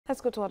Let's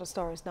go to other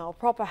stories now.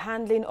 Proper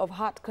handling of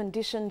heart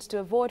conditions to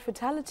avoid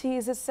fatality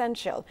is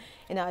essential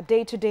in our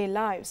day-to-day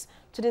lives.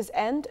 To this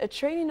end, a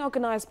training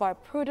organized by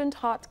Prudent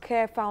Heart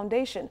Care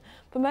Foundation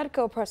for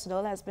medical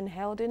personnel has been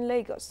held in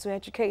Lagos to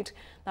educate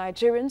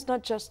Nigerians,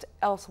 not just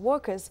health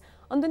workers,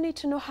 on the need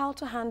to know how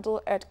to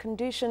handle heart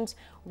conditions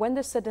when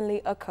they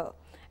suddenly occur.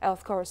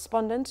 Health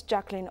correspondent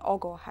Jacqueline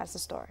Ogo has the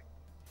story.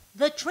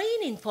 The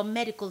training for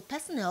medical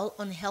personnel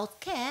on health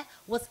care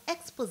was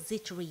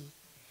expository.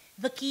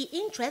 The key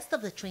interest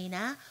of the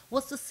trainer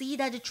was to see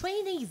that the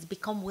trainees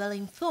become well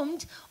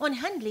informed on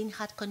handling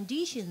heart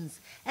conditions,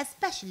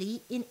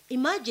 especially in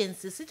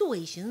emergency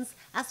situations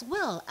as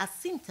well as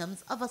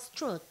symptoms of a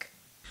stroke.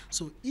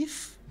 So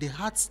if the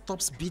heart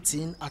stops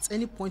beating at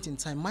any point in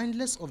time,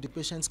 mindless of the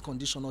patient's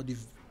condition or the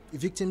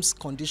victim's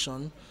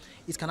condition,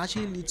 it can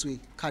actually lead to a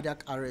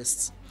cardiac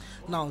arrest.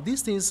 Now,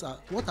 these things are,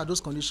 what are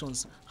those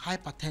conditions?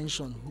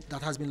 Hypertension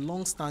that has been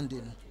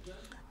long-standing,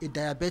 a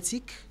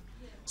diabetic,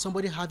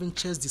 somebody having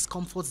chest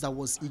discomfort that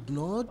was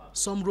ignored,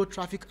 some road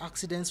traffic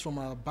accidents from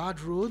our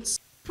bad roads.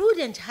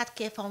 Prudent Heart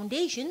Care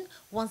Foundation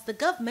wants the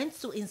government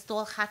to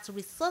install heart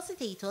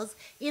resuscitators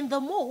in the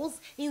malls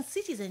in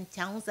cities and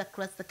towns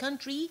across the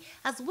country,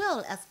 as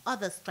well as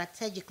other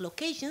strategic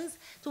locations,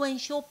 to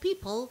ensure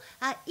people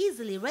are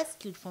easily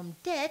rescued from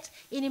death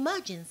in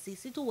emergency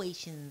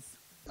situations.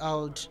 I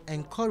would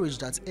encourage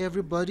that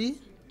everybody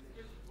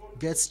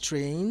gets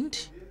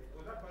trained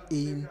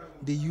in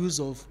the use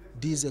of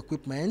these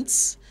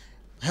equipments,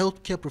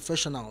 healthcare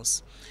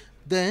professionals.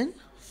 Then,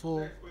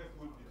 for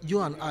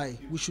you and I,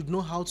 we should know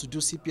how to do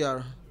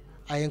CPR.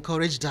 I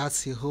encourage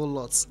that a whole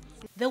lot.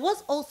 There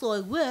was also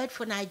a word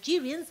for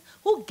Nigerians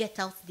who get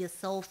out their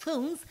cell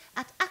phones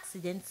at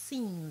accident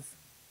scenes.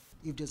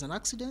 If there's an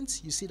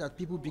accident, you see that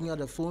people bring out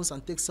their phones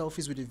and take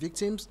selfies with the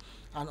victims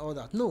and all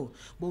that. No,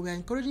 but we're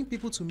encouraging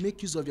people to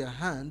make use of their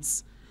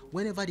hands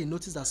whenever they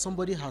notice that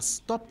somebody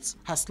has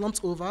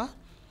slumped over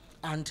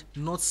and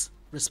not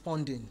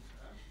responding.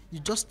 You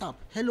just tap,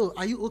 hello,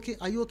 are you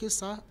okay,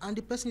 sir? And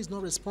the person is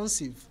not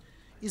responsive.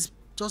 It's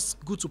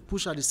just good to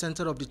push at the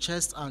center of the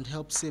chest and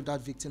help save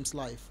that victim's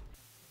life.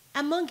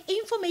 Among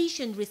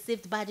information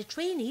received by the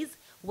trainees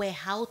were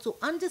how to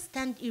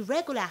understand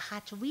irregular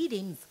heart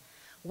rhythms,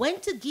 when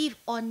to give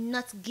or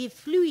not give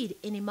fluid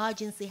in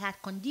emergency heart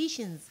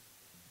conditions,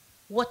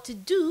 what to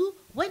do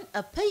when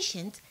a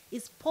patient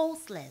is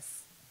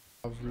pulseless.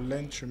 I've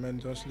learned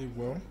tremendously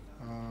well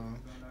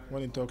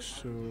when it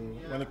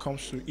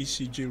comes to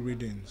ECG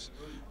readings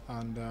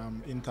and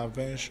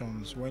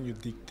interventions. When you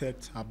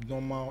detect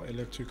abnormal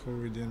electrical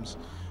rhythms,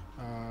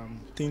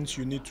 things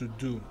you need to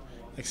do,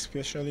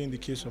 especially in the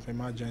case of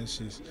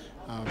emergencies.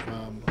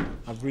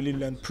 I've really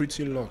learned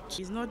pretty lot.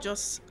 It's not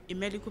just a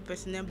medical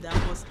personnel that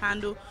must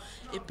handle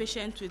a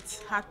patient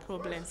with heart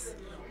problems.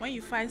 When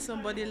you find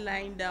somebody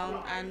lying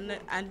down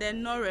and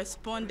then not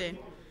responding,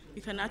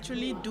 you can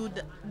actually do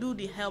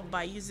the help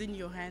by using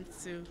your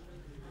hands to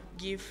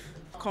give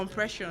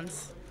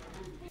compressions.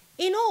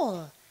 In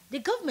all, the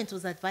government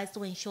was advised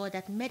to ensure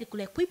that medical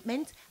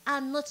equipment are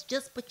not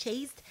just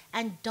purchased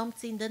and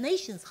dumped in the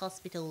nation's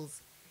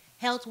hospitals.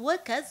 Health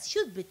workers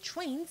should be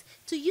trained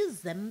to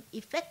use them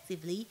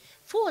effectively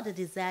for the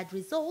desired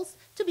results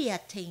to be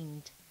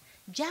attained.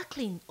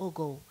 Jacqueline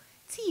Ogo,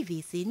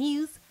 TVC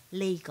News,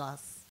 Lagos.